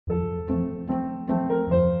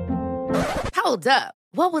Hold up.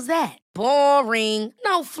 What was that? Boring.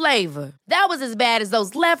 No flavor. That was as bad as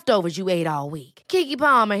those leftovers you ate all week. Keke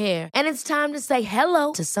Palmer here. And it's time to say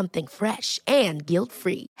hello to something fresh and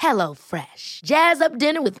guilt-free. Hello Fresh. Jazz up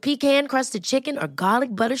dinner with pecan-crusted chicken or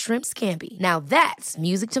garlic butter shrimp scampi. Now that's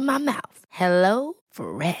music to my mouth. Hello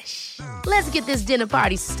Fresh. Let's get this dinner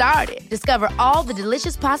party started. Discover all the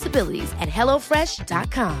delicious possibilities at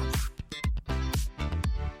hellofresh.com.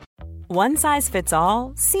 One size fits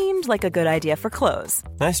all seemed like a good idea for clothes.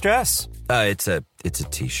 Nice dress. It's a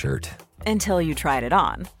t-shirt. Until you tried it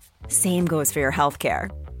on. Same goes for your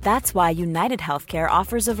healthcare. That's why United Healthcare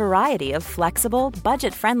offers a variety of flexible,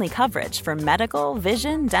 budget-friendly coverage for medical,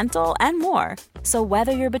 vision, dental, and more. So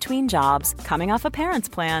whether you're between jobs, coming off a parent's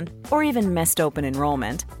plan, or even missed open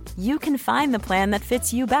enrollment, you can find the plan that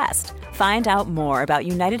fits you best. Find out more about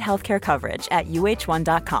United Healthcare coverage at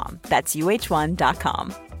uh1.com. That's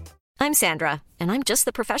uh1.com. I'm Sandra, and I'm just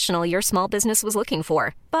the professional your small business was looking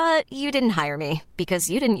for. But you didn't hire me because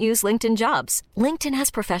you didn't use LinkedIn Jobs. LinkedIn has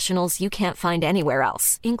professionals you can't find anywhere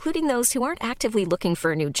else, including those who aren't actively looking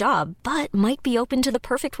for a new job, but might be open to the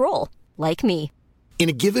perfect role, like me. In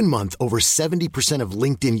a given month, over 70% of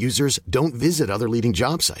LinkedIn users don't visit other leading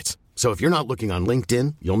job sites. So if you're not looking on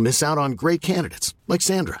LinkedIn, you'll miss out on great candidates like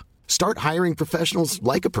Sandra. Start hiring professionals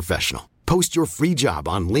like a professional. Post your free job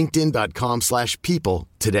on linkedin.com/people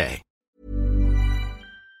today.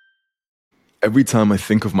 Every time I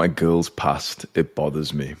think of my girl's past, it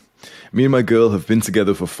bothers me. Me and my girl have been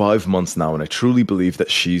together for 5 months now, and I truly believe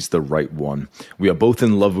that she's the right one. We are both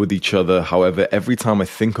in love with each other. However, every time I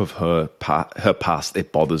think of her past,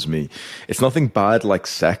 it bothers me. It's nothing bad like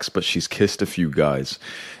sex, but she's kissed a few guys.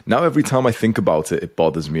 Now every time I think about it, it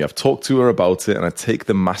bothers me. I've talked to her about it, and I take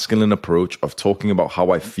the masculine approach of talking about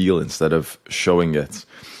how I feel instead of showing it.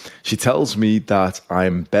 She tells me that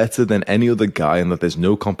I'm better than any other guy and that there's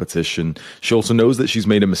no competition. She also knows that she's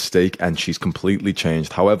made a mistake and she's completely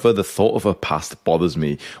changed. However, the thought of her past bothers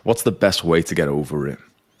me. What's the best way to get over it?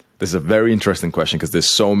 This is a very interesting question because there's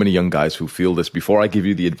so many young guys who feel this. Before I give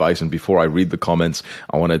you the advice and before I read the comments,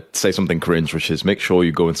 I want to say something cringe, which is make sure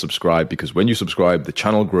you go and subscribe, because when you subscribe, the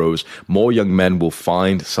channel grows. More young men will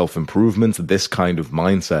find self-improvement, this kind of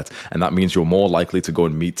mindset, and that means you're more likely to go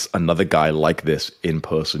and meet another guy like this in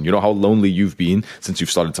person. You know how lonely you've been since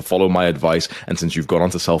you've started to follow my advice and since you've gone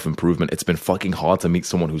on to self-improvement? It's been fucking hard to meet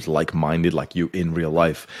someone who's like-minded like you in real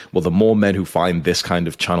life. Well, the more men who find this kind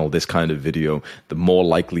of channel, this kind of video, the more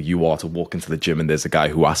likely you are to walk into the gym and there's a guy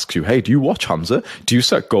who asks you, hey, do you watch Hamza? Do you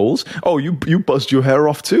set goals? Oh, you buzzed your hair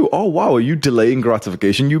off too. Oh, wow. Are you delaying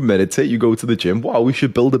gratification? You meditate, you go to the gym. Wow, we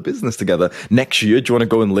should build a business together. Next year, do you want to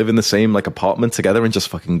go and live in the same apartment together and just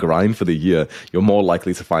fucking grind for the year? You're more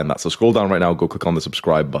likely to find that. So scroll down right now, go click on the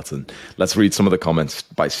subscribe button. Let's read some of the comments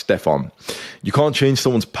by Stefan. You can't change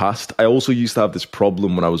someone's past. I also used to have this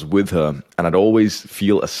problem when I was with her, and I'd always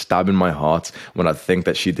feel a stab in my heart when I'd think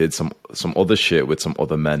that she did some other shit with some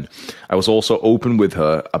other men. I was also open with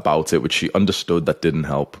her about it, which she understood that didn't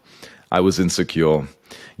help. I was insecure.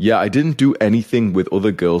 Yeah, I didn't do anything with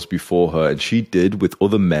other girls before her, and she did with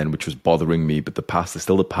other men, which was bothering me, but the past is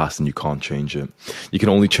still the past and you can't change it. You can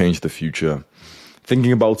only change the future.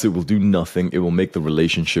 Thinking about it will do nothing. It will make the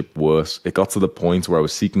relationship worse. It got to the point where I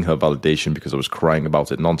was seeking her validation because I was crying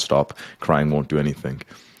about it nonstop. Crying won't do anything.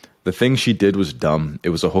 The thing she did was dumb. It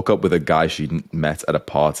was a hookup with a guy she met at a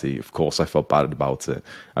party. Of course, I felt bad about it.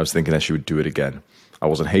 I was thinking that she would do it again. I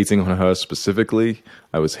wasn't hating on her specifically.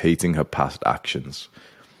 I was hating her past actions.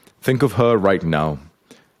 Think of her right now.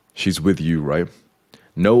 She's with you, right?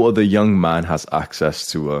 No other young man has access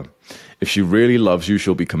to her. If she really loves you,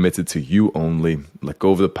 she'll be committed to you only. Let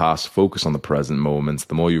go of the past, focus on the present moment.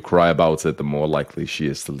 The more you cry about it, the more likely she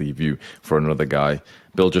is to leave you for another guy.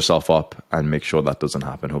 Build yourself up and make sure that doesn't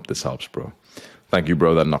happen. Hope this helps, bro. Thank you,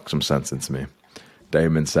 bro. That knocked some sense into me.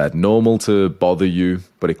 Damon said, normal to bother you,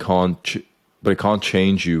 but it can't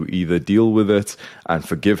change you. Either deal with it and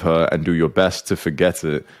forgive her and do your best to forget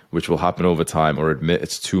it, which will happen over time, or admit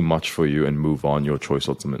it's too much for you and move on. Your choice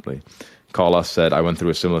ultimately. Carla said, I went through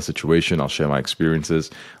a similar situation. I'll share my experiences.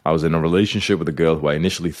 I was in a relationship with a girl who I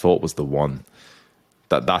initially thought was the one.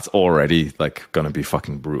 That's already gonna be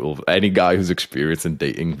fucking brutal. Any guy who's experienced in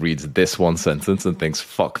dating reads this one sentence and thinks,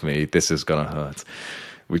 fuck me, this is gonna hurt.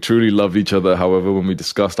 We truly loved each other. However, when we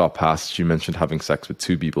discussed our past, she mentioned having sex with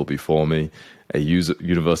 2 people before me. A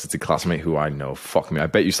university classmate who I know. Fuck me. I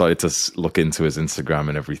bet you started to look into his Instagram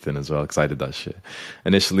and everything as well, because I did that shit.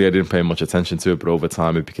 Initially, I didn't pay much attention to it, but over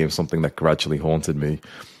time, it became something that gradually haunted me.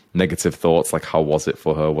 Negative thoughts like, how was it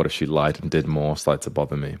for her? What if she lied and did more? Started to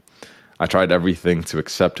bother me. I tried everything to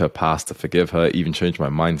accept her past, to forgive her, even change my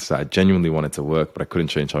mindset. I genuinely wanted to work, but I couldn't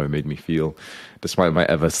change how it made me feel. Despite my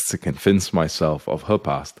efforts to convince myself of her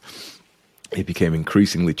past, it became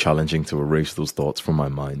increasingly challenging to erase those thoughts from my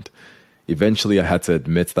mind. Eventually, I had to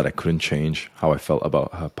admit that I couldn't change how I felt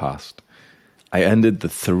about her past. I ended the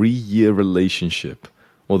 3-year relationship.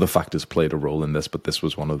 Well, the factors played a role in this, but this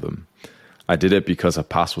was one of them. I did it because her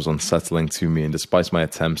past was unsettling to me, and despite my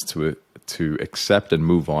attempts to accept and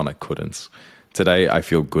move on, I couldn't. Today, I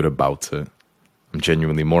feel good about it. I'm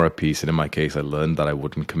genuinely more at peace, and in my case, I learned that I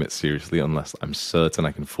wouldn't commit seriously unless I'm certain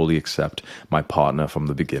I can fully accept my partner from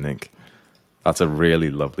the beginning. That's a really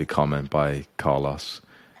lovely comment by Carlos.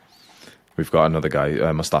 We've got another guy,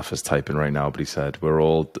 Mustafa's typing right now, but he said,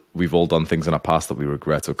 we've all done things in our past that we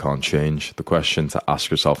regret or can't change. The question to ask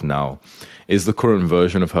yourself now, is the current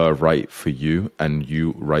version of her right for you and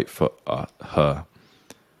you right for her?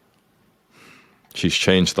 She's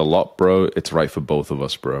changed a lot, bro. It's right for both of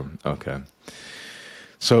us, bro. Okay.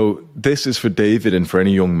 So this is for David and for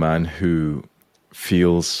any young man who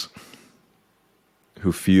feels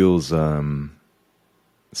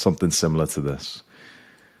something similar to this.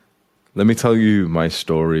 Let me tell you my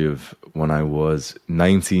story of when I was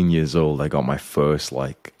 19 years old. I got my first,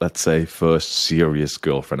 first serious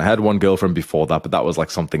girlfriend. I had one girlfriend before that, but that was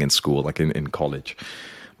like something in school, like in college.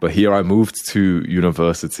 But here I moved to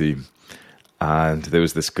university, and there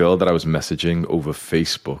was this girl that I was messaging over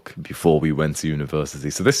Facebook before we went to university.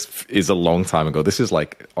 So this is a long time ago. This is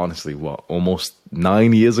like, honestly, almost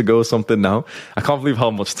 9 years ago or something now? I can't believe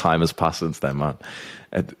how much time has passed since then, man.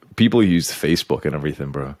 And people use Facebook and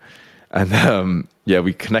everything, bro. And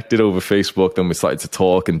we connected over Facebook. Then we started to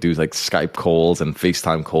talk and do like Skype calls and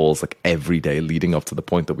FaceTime calls like every day leading up to the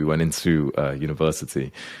point that we went into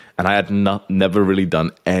university. And I had never really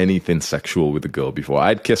done anything sexual with a girl before.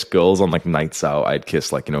 I'd kissed girls on like nights out. I'd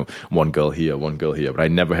kissed one girl here, but I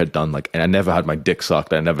never had done and I never had my dick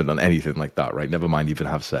sucked. I never done anything like that, right? Never mind even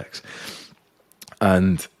have sex.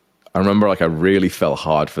 And I remember I really fell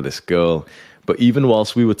hard for this girl. But even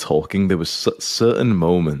whilst we were talking, there was certain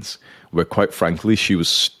moments where, quite frankly, she was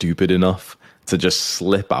stupid enough to just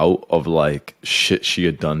slip out of shit she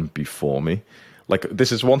had done before me.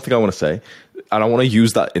 This is one thing I want to say, and I want to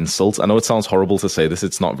use that insult. I know it sounds horrible to say this.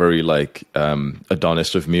 It's not very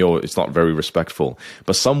Adonis of me, or it's not very respectful.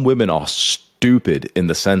 But some women are stupid in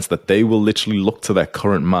the sense that they will literally look to their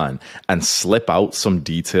current man and slip out some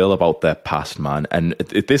detail about their past man. And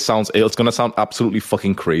it's going to sound absolutely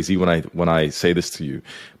fucking crazy when I say this to you.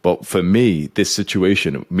 But for me, this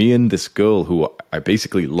situation, me and this girl who I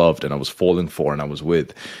basically loved and I was falling for and I was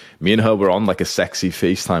with, me and her were on a sexy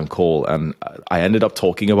FaceTime call, and I ended up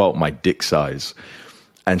talking about my dick size.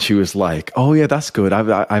 And she was like, oh yeah, that's good.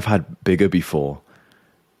 I've had bigger before.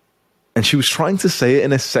 And she was trying to say it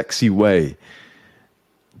in a sexy way.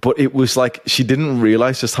 But it was she didn't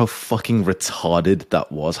realize just how fucking retarded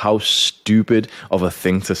that was, how stupid of a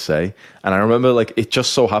thing to say. And I remember it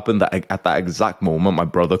just so happened that at that exact moment, my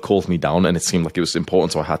brother called me down and it seemed like it was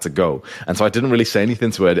important, so I had to go. And so I didn't really say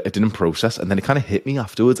anything to her. I didn't process. And then it kind of hit me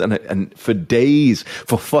afterwards. And for days,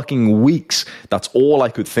 for fucking weeks, that's all I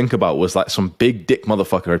could think about was some big dick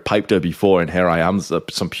motherfucker had piped her before, and here I am,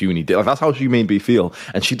 some puny dick. That's how she made me feel.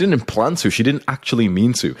 And she didn't plan to. She didn't actually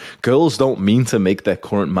mean to. Girls don't mean to make their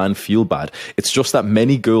current man feel bad. It's just that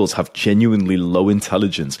many girls have genuinely low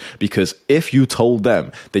intelligence, because if you told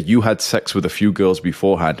them that you had sex with a few girls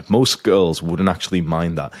beforehand, most girls wouldn't actually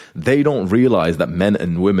mind that. They don't realize that men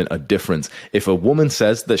and women are different. If a woman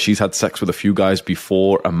says that she's had sex with a few guys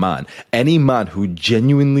before a man, any man who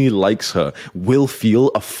genuinely likes her will feel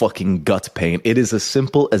a fucking gut pain. It is as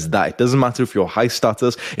simple as that. It doesn't matter if you're high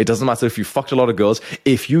status. It doesn't matter if you fucked a lot of girls.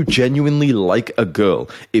 If you genuinely like a girl,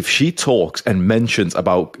 if she talks and mentions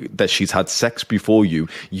about that she's had sex before you,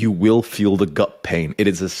 you will feel the gut pain. It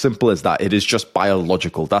is as simple as that. It is just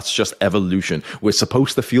biological. That's just evolution. We're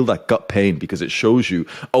supposed to feel that gut pain because it shows you,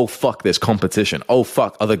 oh fuck, there's competition. Oh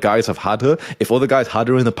fuck, other guys have had her. If other guys had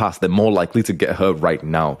her in the past, they're more likely to get her right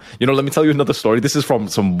now. Let me tell you another story. This is from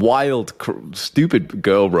some wild, stupid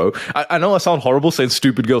girl, bro. I know I sound horrible saying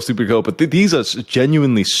stupid girl, but these are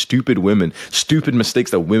genuinely stupid women, stupid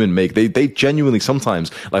mistakes that women make. They genuinely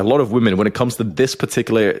sometimes, a lot of women, when it comes to this particular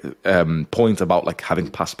particular point about like having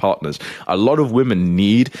past partners, a lot of women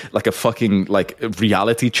need like a fucking like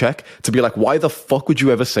reality check to be like, why the fuck would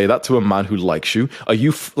you ever say that to a man who likes you? Are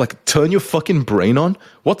you like, turn your fucking brain on?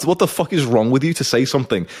 What the fuck is wrong with you to say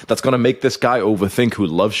something that's going to make this guy overthink who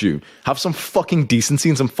loves you? Have some fucking decency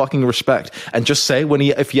and some fucking respect, and just say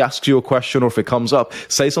if he asks you a question or if it comes up,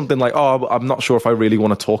 say something like, oh, I'm not sure if I really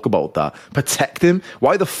want to talk about that. Protect him.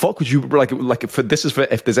 Why the fuck would you like if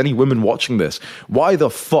there's any women watching this, why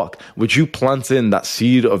the fuck would you plant in that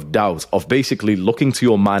seed of doubt of basically looking to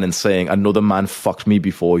your man and saying another man fucked me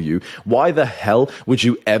before you? Why the hell would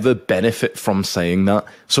you ever benefit from saying that?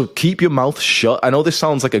 So keep your mouth shut. I know this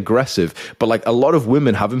sounds like aggressive, but like a lot of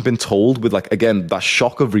women haven't been told with like, again, that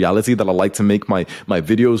shock of reality that I like to make my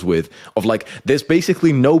videos with, of like, there's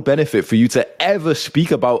basically no benefit for you to ever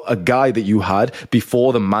speak about a guy that you had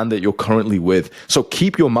before the man that you're currently with. So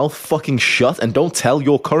keep your mouth fucking shut and don't tell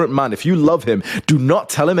your current man, if you love him, do not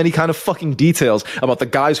tell him any kind of fucking details about the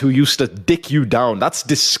guys who used to dick you down. That's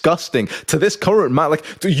disgusting. To this current man,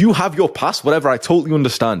 like, do you have your past? Whatever, I totally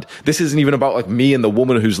understand. This isn't even about like me and the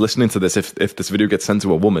woman who's listening to this if this video gets sent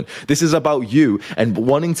to a woman. This is about you and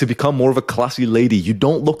wanting to become more of a classy lady. You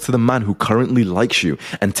don't look to the man who currently likes you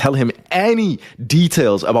and tell him any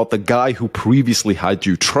details about the guy who previously had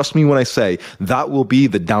you. Trust me when I say that will be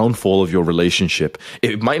the downfall of your relationship.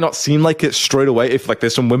 It might not seem like it straight away, if like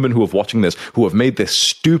there's some women who are watching this who have made this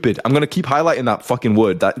stupid, I'm going to keep highlighting that fucking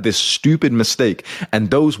word, that this stupid mistake, and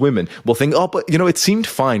those women will think, oh, but you know, it seemed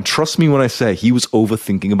fine. Trust me when I say he was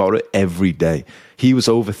overthinking about it every day. He was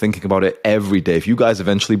overthinking about it every day. If you guys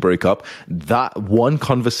eventually break up, that one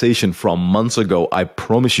conversation from months ago, I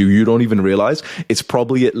promise you don't even realize it's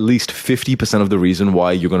probably at least 50% of the reason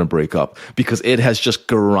why you're going to break up, because it has just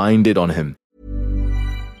grinded on him.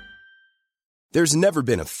 There's never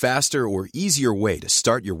been a faster or easier way to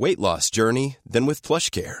start your weight loss journey than with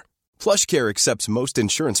PlushCare. PlushCare accepts most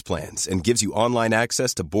insurance plans and gives you online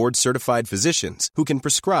access to board-certified physicians who can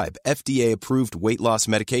prescribe FDA-approved weight loss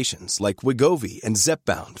medications like Wegovy and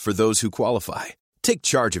Zepbound for those who qualify. Take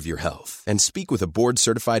charge of your health and speak with a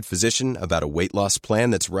board-certified physician about a weight loss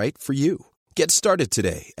plan that's right for you. Get started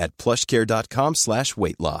today at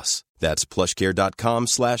plushcare.com/weight-loss. That's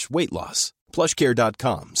plushcare.com/weight-loss.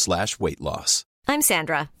 plushcare.com/weight-loss. I'm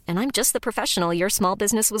Sandra, and I'm just the professional your small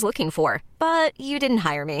business was looking for. But you didn't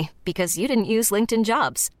hire me because you didn't use LinkedIn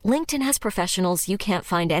Jobs. LinkedIn has professionals you can't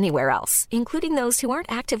find anywhere else, including those who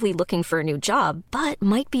aren't actively looking for a new job, but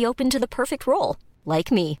might be open to the perfect role,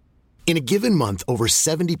 like me. In a given month, over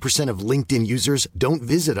 70% of LinkedIn users don't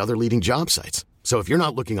visit other leading job sites. So if you're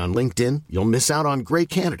not looking on LinkedIn, you'll miss out on great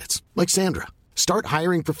candidates like Sandra. Start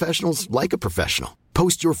hiring professionals like a professional.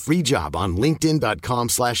 Post your free job on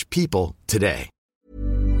linkedin.com/people today.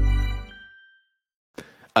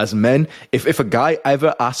 As men, if a guy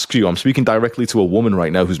ever asks you, I'm speaking directly to a woman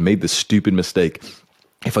right now who's made this stupid mistake.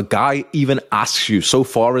 If a guy even asks you, so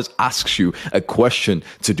far as asks you a question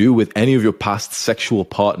to do with any of your past sexual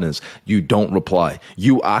partners, you don't reply.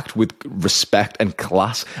 You act with respect and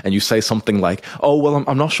class, and you say something like, oh, well,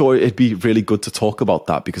 I'm not sure it'd be really good to talk about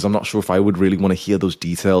that because I'm not sure if I would really want to hear those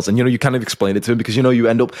details. And, you know, you kind of explain it to him because, you know, you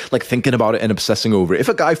end up like thinking about it and obsessing over it. If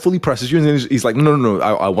a guy fully presses you and he's like, no,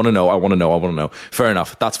 I want to know. Fair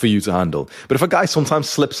enough. That's for you to handle. But if a guy sometimes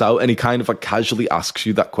slips out and he kind of like casually asks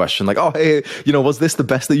you that question, like, oh, hey, you know, was this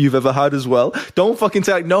the best that you've ever had as well? Don't fucking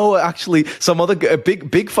say like, no, actually some other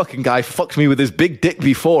big fucking guy fucked me with his big dick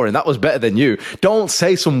before and that was better than you. Don't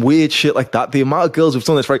say some weird shit like that. The amount of girls who've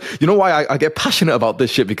done this, right? You know why I get passionate about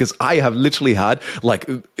this shit? Because I have literally had, like,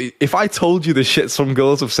 if I told you the shit some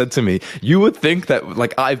girls have said to me, you would think that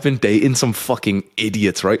like I've been dating some fucking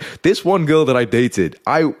idiots, right? This one girl that I dated,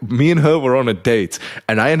 me and her were on a date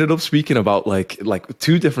and I ended up speaking about like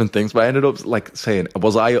two different things, but I ended up like saying,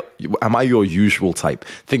 am I your usual type?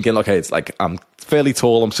 Thinking, okay, it's like I'm fairly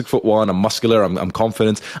tall, I'm 6'1", I'm muscular, I'm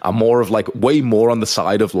confident, I'm more of like way more on the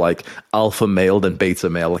side of like alpha male than beta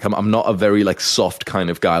male. Like I'm not a very like soft kind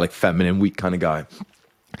of guy, like feminine, weak kind of guy.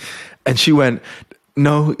 And she went,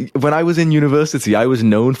 no, when I was in university, I was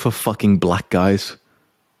known for fucking black guys.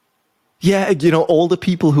 Yeah, you know, all the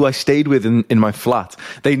people who I stayed with in my flat,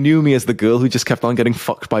 they knew me as the girl who just kept on getting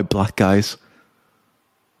fucked by black guys.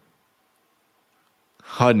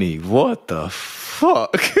 Honey, what the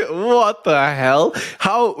fuck? What the hell?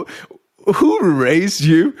 Who raised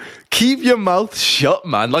you? Keep your mouth shut,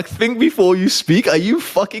 man. Like, think before you speak. Are you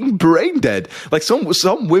fucking brain dead? Like, some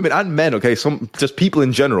women and men, okay, some just people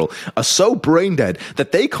in general are so brain dead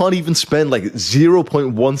that they can't even spend like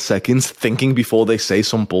 0.1 seconds thinking before they say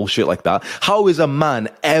some bullshit like that. How is a man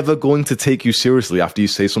ever going to take you seriously after you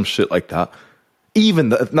say some shit like that?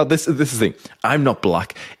 Now this is the thing. I'm not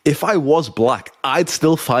black. If I was black, I'd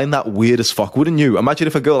still find that weird as fuck, wouldn't you? Imagine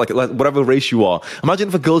if a girl, like whatever race you are, imagine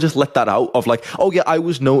if a girl just let that out of like, oh yeah, I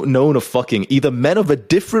was known of fucking either men of a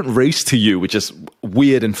different race to you, which is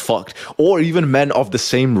weird and fucked, or even men of the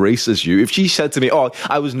same race as you. If she said to me, oh,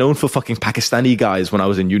 I was known for fucking Pakistani guys when I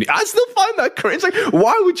was in uni, I'd still find that cringe. Like,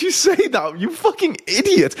 why would you say that? You fucking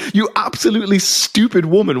idiot. You absolutely stupid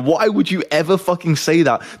woman. Why would you ever fucking say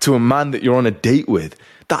that to a man that you're on a date with?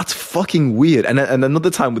 That's fucking weird. And another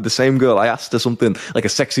time with the same girl, I asked her something like a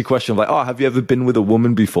sexy question, like, oh, have you ever been with a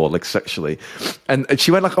woman before, like sexually? And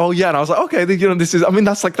she went like, oh yeah. And I was like, okay,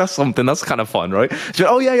 that's something, that's kind of fun, right? She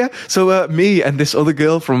went, oh yeah. So me and this other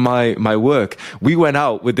girl from my work, we went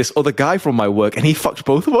out with this other guy from my work and he fucked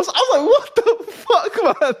both of us. I was like, what the fuck,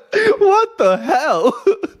 man? What the hell?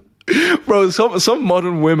 Bro, some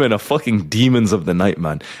modern women are fucking demons of the night,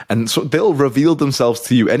 man. And so they'll reveal themselves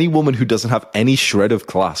to you. Any woman who doesn't have any shred of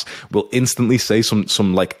class will instantly say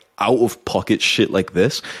some like out of pocket shit like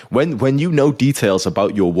this. When you know details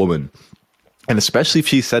about your woman, and especially if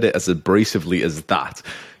she said it as abrasively as that,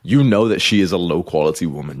 you know that she is a low quality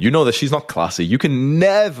woman. You know that she's not classy. You can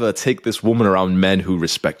never take this woman around men who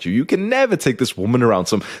respect you. You can never take this woman around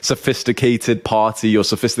some sophisticated party or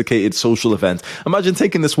sophisticated social event. Imagine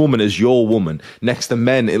taking this woman as your woman next to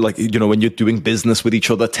men, like, you know, when you're doing business with each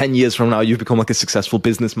other. 10 years from now, you've become like a successful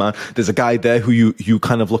businessman. There's a guy there who you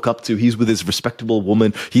kind of look up to. He's with his respectable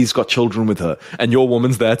woman. He's got children with her. And your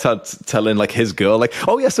woman's there telling like his girl, like,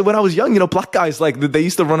 oh yeah, so when I was young, you know, black guys, like they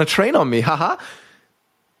used to run a train on me. Haha.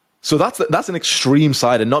 So that's an extreme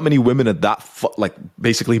side, and not many women are that like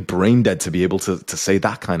basically brain dead to be able to say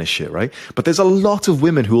that kind of shit, right? But there's a lot of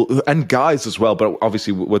women who, and guys as well, but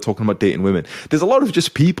obviously we're talking about dating women. There's a lot of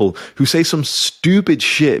just people who say some stupid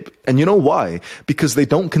shit, and you know why? Because they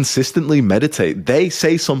don't consistently meditate. They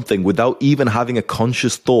say something without even having a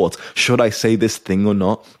conscious thought, should I say this thing or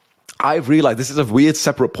not? I've realized, this is a weird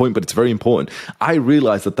separate point, but it's very important. I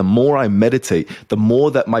realize that the more I meditate, the more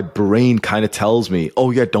that my brain kind of tells me, oh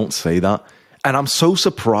yeah, don't say that. And I'm so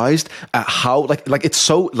surprised at how, like it's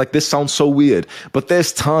so, like this sounds so weird, but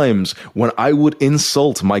there's times when I would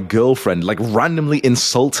insult my girlfriend, like randomly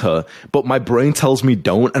insult her, but my brain tells me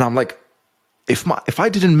don't. And I'm like, if I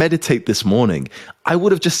didn't meditate this morning, I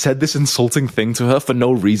would have just said this insulting thing to her for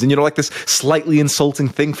no reason, you know, like this slightly insulting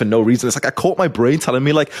thing for no reason. It's like I caught my brain telling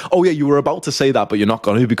me like, oh yeah, you were about to say that, but you're not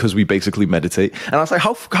going to because we basically meditate. And I was like,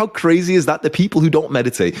 how crazy is that? The people who don't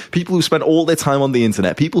meditate, people who spend all their time on the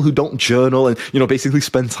internet, people who don't journal and, you know, basically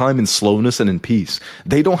spend time in slowness and in peace,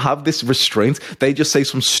 they don't have this restraint. They just say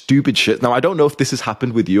some stupid shit. Now, I don't know if this has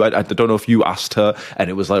happened with you. I don't know if you asked her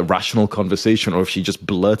and it was like a rational conversation or if she just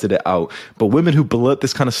blurted it out. But women who blurt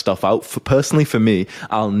this kind of stuff out, personally for me,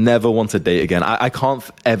 I'll never want to date again. I can't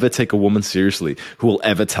ever take a woman seriously who will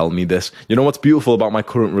ever tell me this. You know what's beautiful about my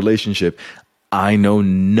current relationship? I know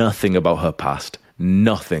nothing about her past.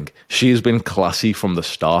 Nothing. She has been classy from the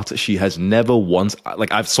start. She has never once,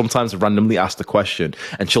 like I've sometimes randomly asked a question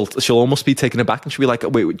and she'll almost be taken aback and she'll be like,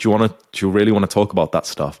 wait, do you really want to talk about that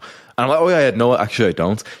stuff? And I'm like, oh yeah, no, actually I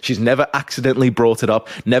don't. She's never accidentally brought it up.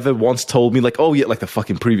 Never once told me like, oh yeah, like the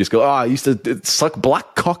fucking previous girl. Oh, I used to suck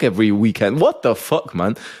black cock every weekend. What the fuck,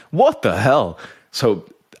 man? What the hell? So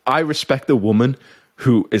I respect a woman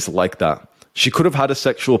who is like that. She could have had a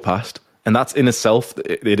sexual past. And that's in itself,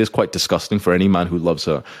 it is quite disgusting for any man who loves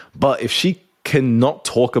her. But if she cannot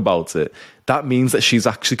talk about it, that means that she's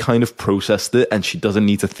actually kind of processed it and she doesn't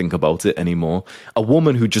need to think about it anymore. A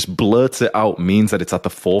woman who just blurts it out means that it's at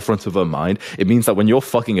the forefront of her mind. It means that when you're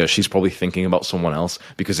fucking her, she's probably thinking about someone else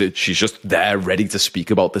because she's just there ready to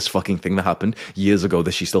speak about this fucking thing that happened years ago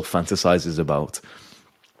that she still fantasizes about.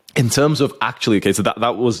 In terms of actually, okay, so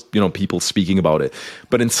that was, you know, people speaking about it.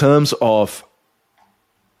 But in terms of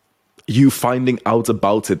you finding out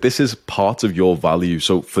about it, this is part of your value.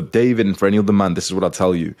 So for David and for any other man, this is what I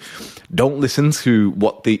tell you. Don't listen to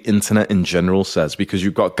what the internet in general says, because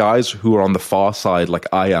you've got guys who are on the far side like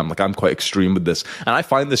I am. Like I'm quite extreme with this. And I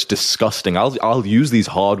find this disgusting. I'll use these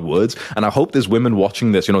hard words. And I hope there's women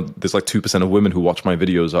watching this. You know, there's like 2% of women who watch my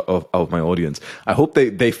videos of my audience. I hope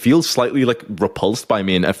they feel slightly like repulsed by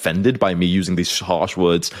me and offended by me using these harsh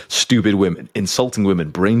words, stupid women, insulting women,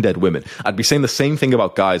 brain dead women. I'd be saying the same thing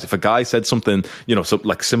about guys. If a guy guy said something,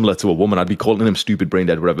 like similar to a woman, I'd be calling him stupid, brain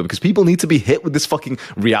dead, whatever, because people need to be hit with this fucking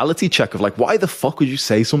reality check of like, why the fuck would you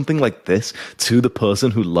say something like this to the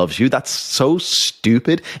person who loves you? That's so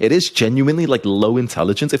stupid. It is genuinely like low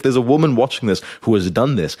intelligence. If there's a woman watching this who has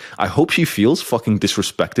done this, I hope she feels fucking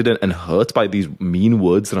disrespected and hurt by these mean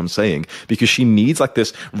words that I'm saying, because she needs like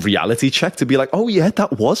this reality check to be like, oh yeah,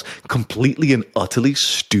 that was completely and utterly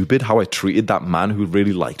stupid how I treated that man who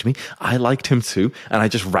really liked me. I liked him too, and I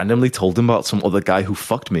just randomly told him about some other guy who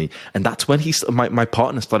fucked me. And that's when my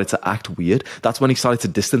partner started to act weird. That's when he started to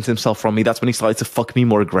distance himself from me. That's when he started to fuck me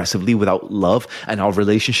more aggressively without love, and our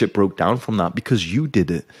relationship broke down from that because you did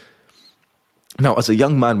it. Now, as a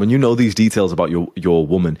young man, when you know these details about your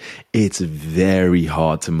woman, it's very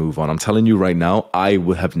hard to move on. I'm telling you right now, I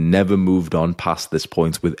would have never moved on past this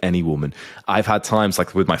point with any woman. I've had times,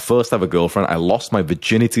 like with my first ever girlfriend, I lost my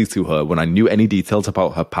virginity to her when I knew any details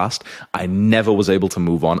about her past. I never was able to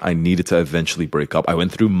move on. I needed to eventually break up. I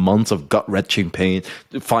went through months of gut-wrenching pain,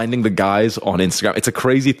 finding the guys on Instagram. It's a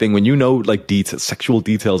crazy thing when you know like sexual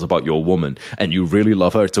details about your woman and you really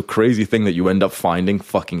love her. It's a crazy thing that you end up finding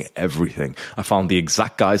fucking everything. I found the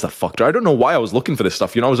exact guys that fucked her. I don't know why I was looking for this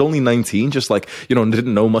stuff. I was only 19, just like,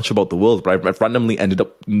 didn't know much about the world, but I randomly ended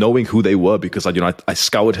up knowing who they were because I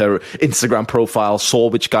scoured her Instagram profile, saw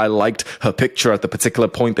which guy liked her picture at the particular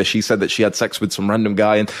point that she said that she had sex with some random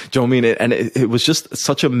guy. And do you know what I mean? It was just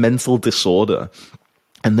such a mental disorder.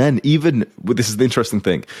 And then this is the interesting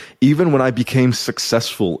thing, even when I became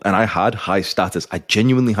successful and I had high status, I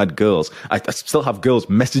genuinely had girls. I still have girls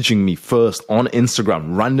messaging me first on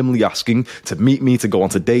Instagram, randomly asking to meet me, to go on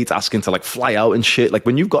to dates, asking to like fly out and shit. Like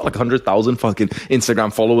when you've got like 100,000 fucking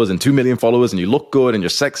Instagram followers and 2 million followers and you look good and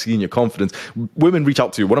you're sexy and you're confident, women reach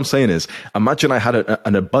out to you. What I'm saying is, imagine I had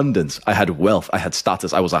an abundance. I had wealth. I had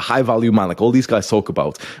status. I was a high value man, like all these guys talk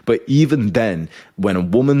about. But even then, when a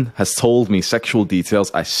woman has told me sexual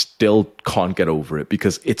details, I still can't get over it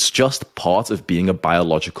because it's just part of being a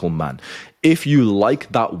biological man. If you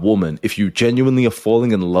like that woman, if you genuinely are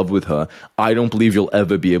falling in love with her, I don't believe you'll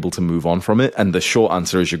ever be able to move on from it. And the short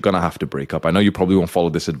answer is you're going to have to break up. I know you probably won't follow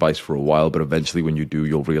this advice for a while, but eventually when you do,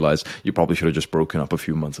 you'll realize you probably should have just broken up a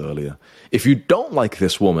few months earlier. If you don't like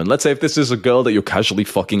this woman, let's say if this is a girl that you're casually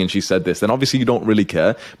fucking and she said this, then obviously you don't really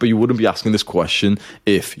care, but you wouldn't be asking this question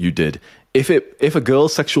if you did. If a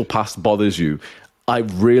girl's sexual past bothers you, I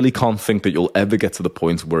really can't think that you'll ever get to the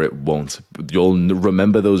point where it won't. You'll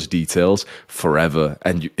remember those details forever,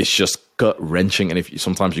 and it's just gut-wrenching. And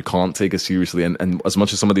sometimes you can't take it seriously. And as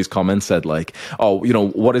much as some of these comments said, like, oh,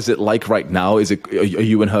 what is it like right now? Are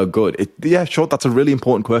you and her good? Yeah, sure, that's a really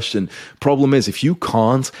important question. Problem is, if you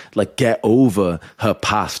can't like get over her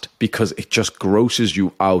past because it just grosses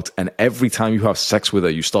you out, and every time you have sex with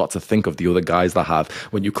her, you start to think of the other guys that have.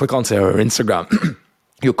 When you click onto her Instagram.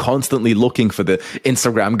 You're constantly looking for the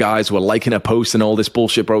Instagram guys who are liking a post and all this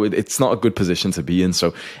bullshit, bro. It's not a good position to be in.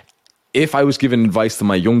 So if I was giving advice to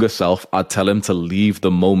my younger self, I'd tell him to leave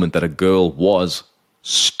the moment that a girl was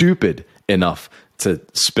stupid enough to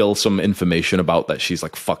spill some information about that she's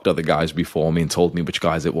like fucked other guys before me and told me which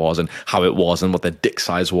guys it was and how it was and what their dick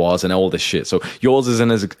size was and all this shit. So yours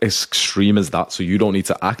isn't as extreme as that, so you don't need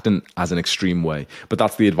to act in as an extreme way. But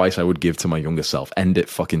that's the advice I would give to my younger self. End it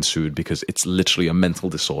fucking soon, because it's literally a mental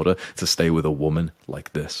disorder to stay with a woman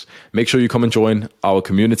like this. Make sure you come and join our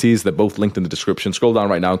communities. They're both linked in the description. Scroll down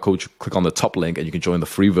right now, click on the top link, and you can join the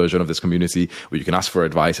free version of this community where you can ask for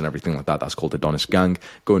advice and everything like that. That's called Adonis Gang.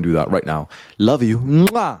 Go and do that right now. Love you.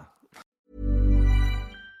 Mwah.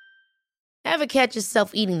 Ever catch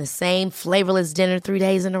yourself eating the same flavorless dinner 3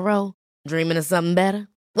 days in a row? Dreaming of something better?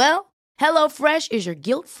 Well, HelloFresh is your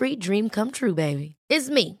guilt-free dream come true, baby. It's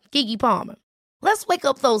me, Keke Palmer. Let's wake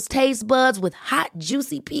up those taste buds with hot,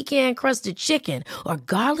 juicy pecan-crusted chicken or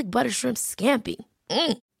garlic butter shrimp scampi.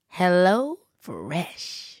 Hello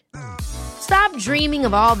Fresh. Stop dreaming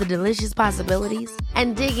of all the delicious possibilities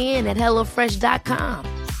and dig in at HelloFresh.com.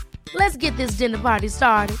 Let's get this dinner party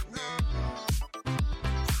started.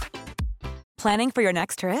 Planning for your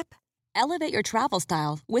next trip? Elevate your travel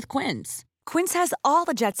style with Quince. Quince has all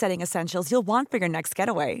the jet-setting essentials you'll want for your next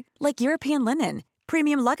getaway, like European linen,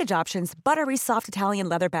 premium luggage options, buttery soft Italian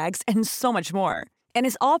leather bags, and so much more. And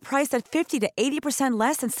is all priced at 50 to 80%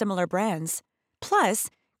 less than similar brands. Plus,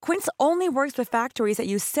 Quince only works with factories that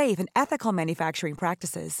use safe and ethical manufacturing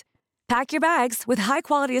practices. Pack your bags with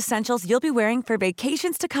high-quality essentials you'll be wearing for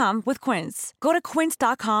vacations to come with Quince. Go to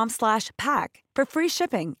quince.com/pack for free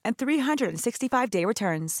shipping and 365-day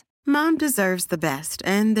returns. Mom deserves the best,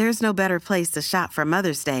 and there's no better place to shop for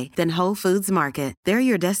Mother's Day than Whole Foods Market. They're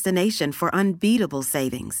your destination for unbeatable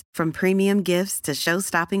savings, from premium gifts to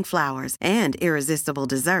show-stopping flowers and irresistible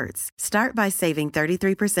desserts. Start by saving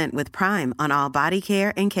 33% with Prime on all body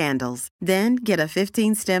care and candles. Then get a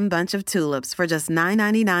 15-stem bunch of tulips for just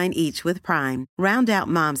 $9.99 each with Prime. Round out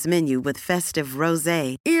Mom's menu with festive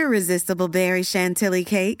rosé, irresistible berry chantilly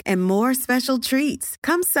cake, and more special treats.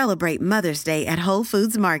 Come celebrate Mother's Day at Whole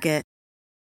Foods Market.